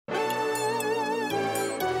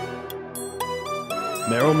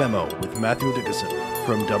Mayoral Memo with Matthew Dickerson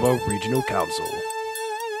from Dubbo Regional Council.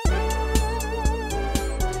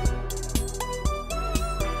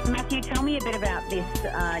 Matthew, tell me a bit about this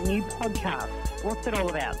new podcast. What's it all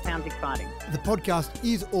about? Sounds exciting. The podcast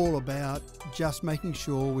is all about just making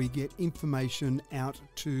sure we get information out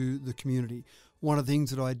to the community. One of the things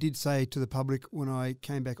that I did say to the public when I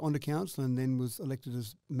came back onto council and then was elected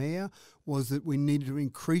as mayor was that we needed to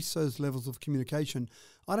increase those levels of communication.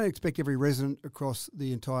 I don't expect every resident across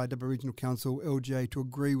the entire Dubbo Regional Council, LGA, to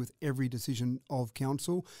agree with every decision of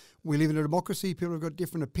council. We live in a democracy, people have got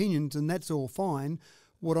different opinions, and that's all fine.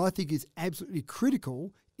 What I think is absolutely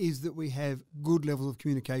critical is that we have good levels of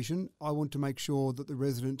communication. I want to make sure that the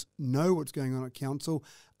residents know what's going on at council,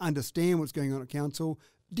 understand what's going on at council.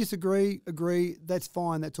 Disagree, agree, that's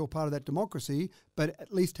fine, that's all part of that democracy, but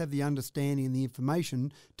at least have the understanding and the information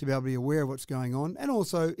to be able to be aware of what's going on. And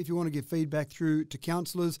also, if you want to give feedback through to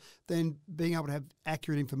councillors, then being able to have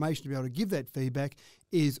accurate information to be able to give that feedback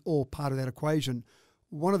is all part of that equation.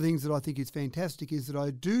 One of the things that I think is fantastic is that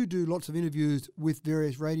I do lots of interviews with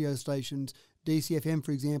various radio stations. DCFM,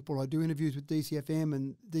 for example, I do interviews with DCFM,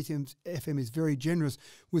 and DCFM is very generous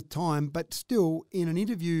with time, but still in an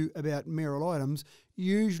interview about mayoral items,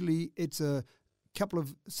 usually it's a couple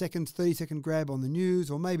of seconds, 30-second grab on the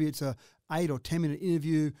news, or maybe it's a 8 or 10 minute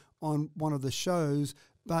interview on one of the shows.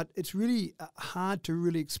 But it's really hard to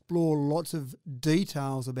really explore lots of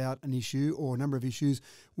details about an issue or a number of issues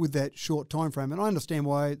with that short time frame. And I understand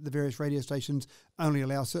why the various radio stations only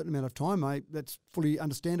allow a certain amount of time, mate. That's fully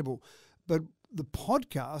understandable. But the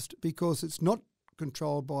podcast, because it's not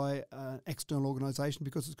controlled by an external organisation,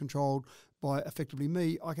 because it's controlled by effectively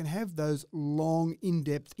me, I can have those long,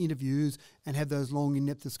 in-depth interviews and have those long,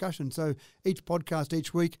 in-depth discussions. So each podcast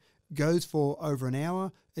each week goes for over an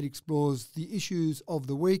hour. It explores the issues of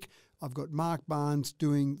the week. I've got Mark Barnes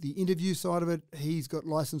doing the interview side of it. He's got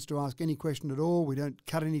license to ask any question at all. We don't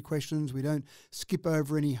cut any questions. We don't skip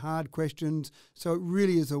over any hard questions. So it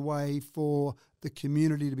really is a way for the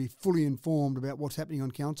community to be fully informed about what's happening on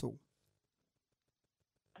council.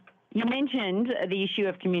 You mentioned the issue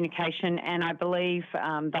of communication, and I believe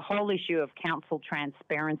the whole issue of council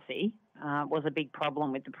transparency was a big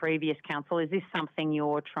problem with the previous council. Is this something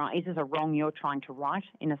is this a wrong you're trying to right,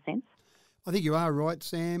 in a sense? I think you are right,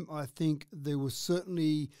 Sam. I think there was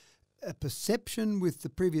certainly a perception with the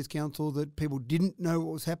previous council that people didn't know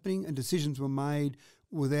what was happening and decisions were made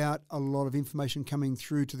without a lot of information coming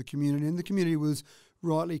through to the community. And the community was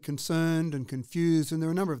rightly concerned and confused, and there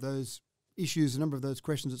are a number of those issues, a number of those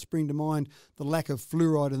questions that spring to mind. The lack of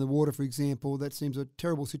fluoride in the water, for example, that seems a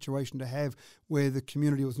terrible situation to have where the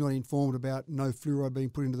community was not informed about no fluoride being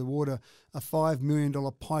put into the water. A $5 million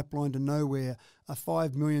pipeline to nowhere, a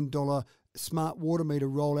 $5 million smart water meter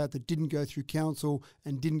rollout that didn't go through council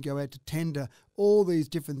and didn't go out to tender. All these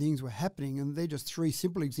different things were happening, and they're just three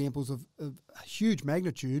simple examples of huge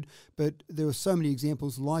magnitude, but there were so many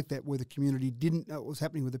examples like that where the community didn't know what was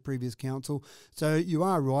happening with the previous council. So you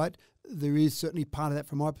are right. There is certainly part of that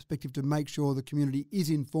from my perspective to make sure the community is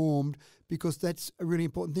informed, because that's a really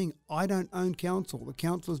important thing. I don't own council. The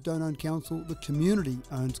councillors don't own council. The community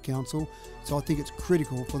owns council. So I think it's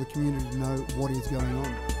critical for the community to know what is going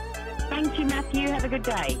on. Thank you, Matthew. Have a good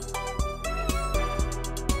day.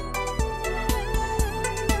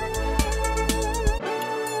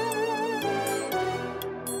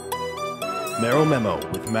 Mayoral Memo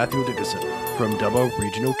with Matthew Dickerson from Dubbo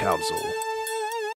Regional Council.